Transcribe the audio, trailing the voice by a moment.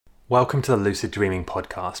Welcome to the Lucid Dreaming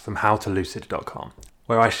podcast from howtolucid.com,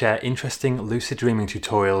 where I share interesting lucid dreaming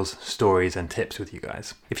tutorials, stories, and tips with you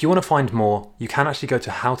guys. If you want to find more, you can actually go to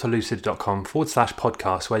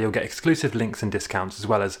howtolucid.com/podcast, where you'll get exclusive links and discounts, as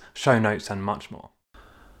well as show notes and much more.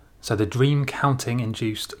 So the dream counting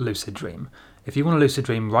induced lucid dream. If you want to lucid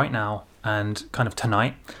dream right now and kind of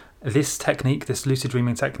tonight, this technique, this lucid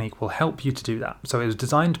dreaming technique, will help you to do that. So it was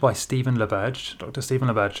designed by Stephen LaBerge, Dr. Stephen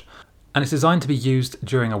LaBerge, and it's designed to be used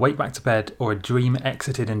during a wake back to bed or a dream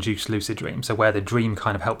exited induced lucid dream, so where the dream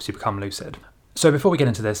kind of helps you become lucid. So before we get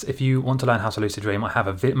into this, if you want to learn how to lucid dream, I have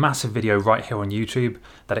a massive video right here on YouTube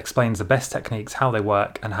that explains the best techniques, how they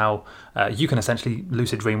work, and how you can essentially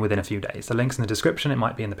lucid dream within a few days. The link's in the description, it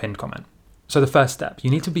might be in the pinned comment. So the first step, you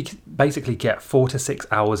need to basically get 4 to 6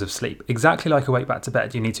 hours of sleep. Exactly like a wake back to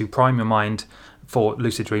bed, you need to prime your mind for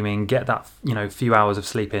lucid dreaming, get that few hours of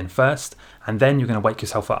sleep in first, and then you're going to wake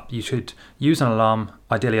yourself up. You should use an alarm,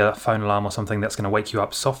 ideally a phone alarm or something that's going to wake you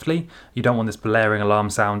up softly. You don't want this blaring alarm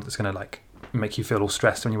sound that's going to make you feel all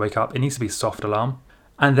stressed when you wake up. It needs to be a soft alarm.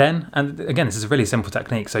 And again, this is a really simple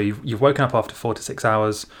technique. So you've woken up after 4 to 6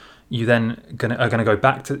 hours. You then are going to go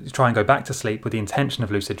back to sleep with the intention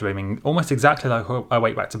of lucid dreaming, almost exactly like a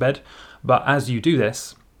wake back to bed. But as you do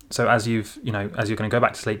this, so as you're going to go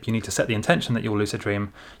back to sleep, you need to set the intention that you'll lucid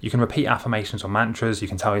dream. You can repeat affirmations or mantras. You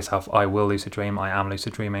can tell yourself, I will lucid dream, I am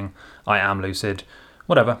lucid dreaming, I am lucid,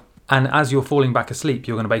 whatever. And as you're falling back asleep,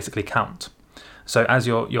 you're going to basically count. So as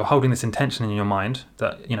you're holding this intention in your mind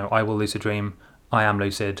that, I will lucid dream, I am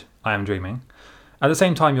lucid, I am dreaming. At the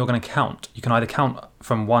same time, you're going to count. You can either count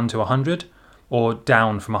from 1 to 100 or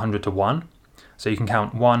down from 100 to 1. So you can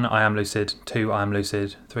count 1, I am lucid, 2, I am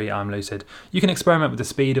lucid, 3, I am lucid. You can experiment with the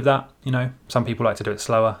speed of that. Some people like to do it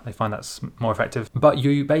slower. They find that's more effective. But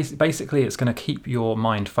basically, it's going to keep your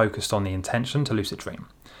mind focused on the intention to lucid dream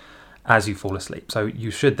as you fall asleep. So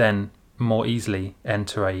you should then more easily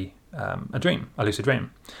enter a lucid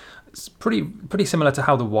dream. It's pretty similar to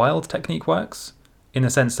how the wild technique works, in the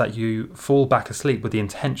sense that you fall back asleep with the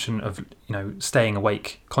intention of, staying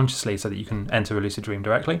awake consciously so that you can enter a lucid dream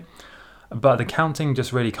directly. But the counting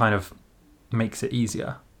just really kind of makes it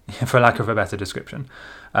easier, for lack of a better description.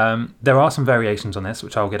 There are some variations on this,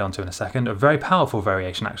 which I'll get onto in a second. A very powerful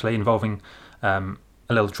variation, actually, involving a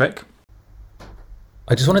little trick.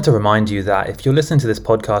 I just wanted to remind you that if you're listening to this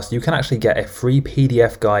podcast, you can actually get a free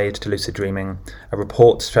PDF guide to lucid dreaming, a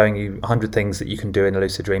report showing you 100 things that you can do in a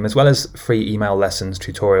lucid dream, as well as free email lessons,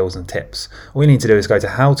 tutorials, and tips. All you need to do is go to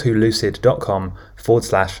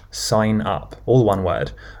howtolucid.com/sign up, all one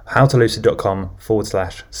word,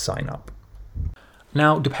 howtolucid.com/sign up.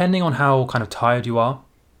 Now, depending on how kind of tired you are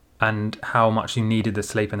and how much you needed the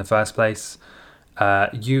sleep in the first place,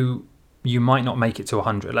 you might not make it to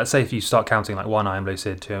 100. Let's say if you start counting like 1, I am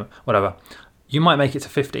lucid, 2, whatever, you might make it to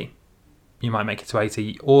 50. You might make it to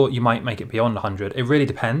 80, or you might make it beyond 100. It really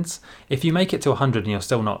depends. If you make it to 100 and you're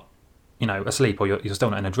still not, asleep, or you're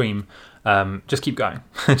still not in a dream, just keep going.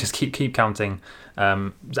 Just keep counting,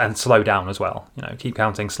 and slow down as well. Keep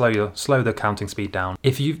counting, slow the counting speed down.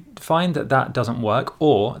 If you find that doesn't work,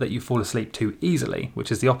 or that you fall asleep too easily,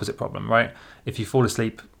 which is the opposite problem, right? If you fall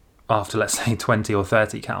asleep after, let's say, 20 or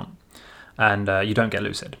 30 count, and you don't get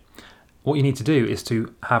lucid, what you need to do is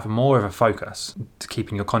to have more of a focus to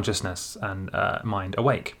keeping your consciousness and mind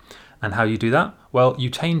awake. And how you do that? Well, you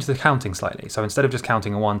change the counting slightly. So instead of just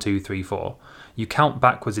counting 1, 2, 3, 4, you count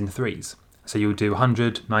backwards in threes. So you'll do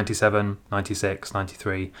 100, 97, 96,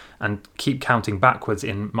 93, and keep counting backwards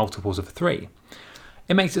in multiples of 3.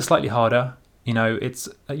 It makes it slightly harder.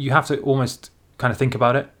 You have to almost kind of think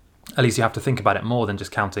about it. At least you have to think about it more than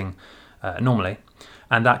just counting normally.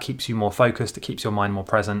 And that keeps you more focused, it keeps your mind more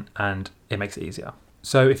present, and it makes it easier.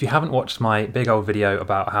 So if you haven't watched my big old video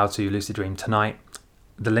about how to lucid dream tonight,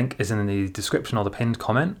 the link is in the description or the pinned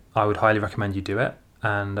comment. I would highly recommend you do it.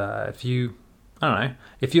 And if you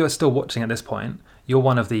are still watching at this point, you're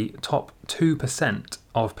one of the top 2%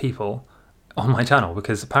 of people on my channel,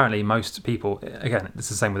 because apparently most people, again,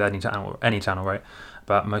 this is the same with any channel, right?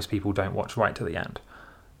 But most people don't watch right to the end.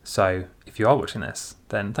 So if you are watching this,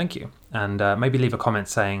 then thank you. And maybe leave a comment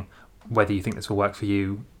saying whether you think this will work for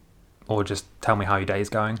you, or just tell me how your day is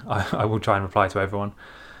going. I will try and reply to everyone.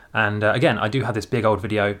 And again, I do have this big old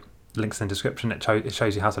video, links in the description. It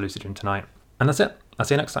shows you how to lucid dream tonight. And that's it. I'll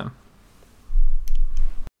see you next time.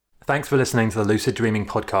 Thanks for listening to the Lucid Dreaming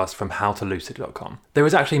podcast from howtolucid.com. There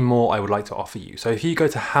is actually more I would like to offer you. So if you go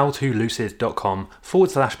to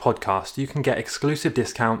howtolucid.com/podcast, you can get exclusive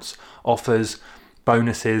discounts, offers,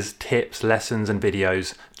 bonuses, tips, lessons, and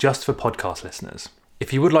videos just for podcast listeners.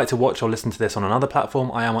 If you would like to watch or listen to this on another platform,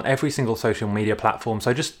 I am on every single social media platform,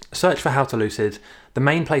 so just search for How to Lucid. The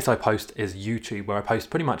main place I post is YouTube, where I post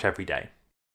pretty much every day.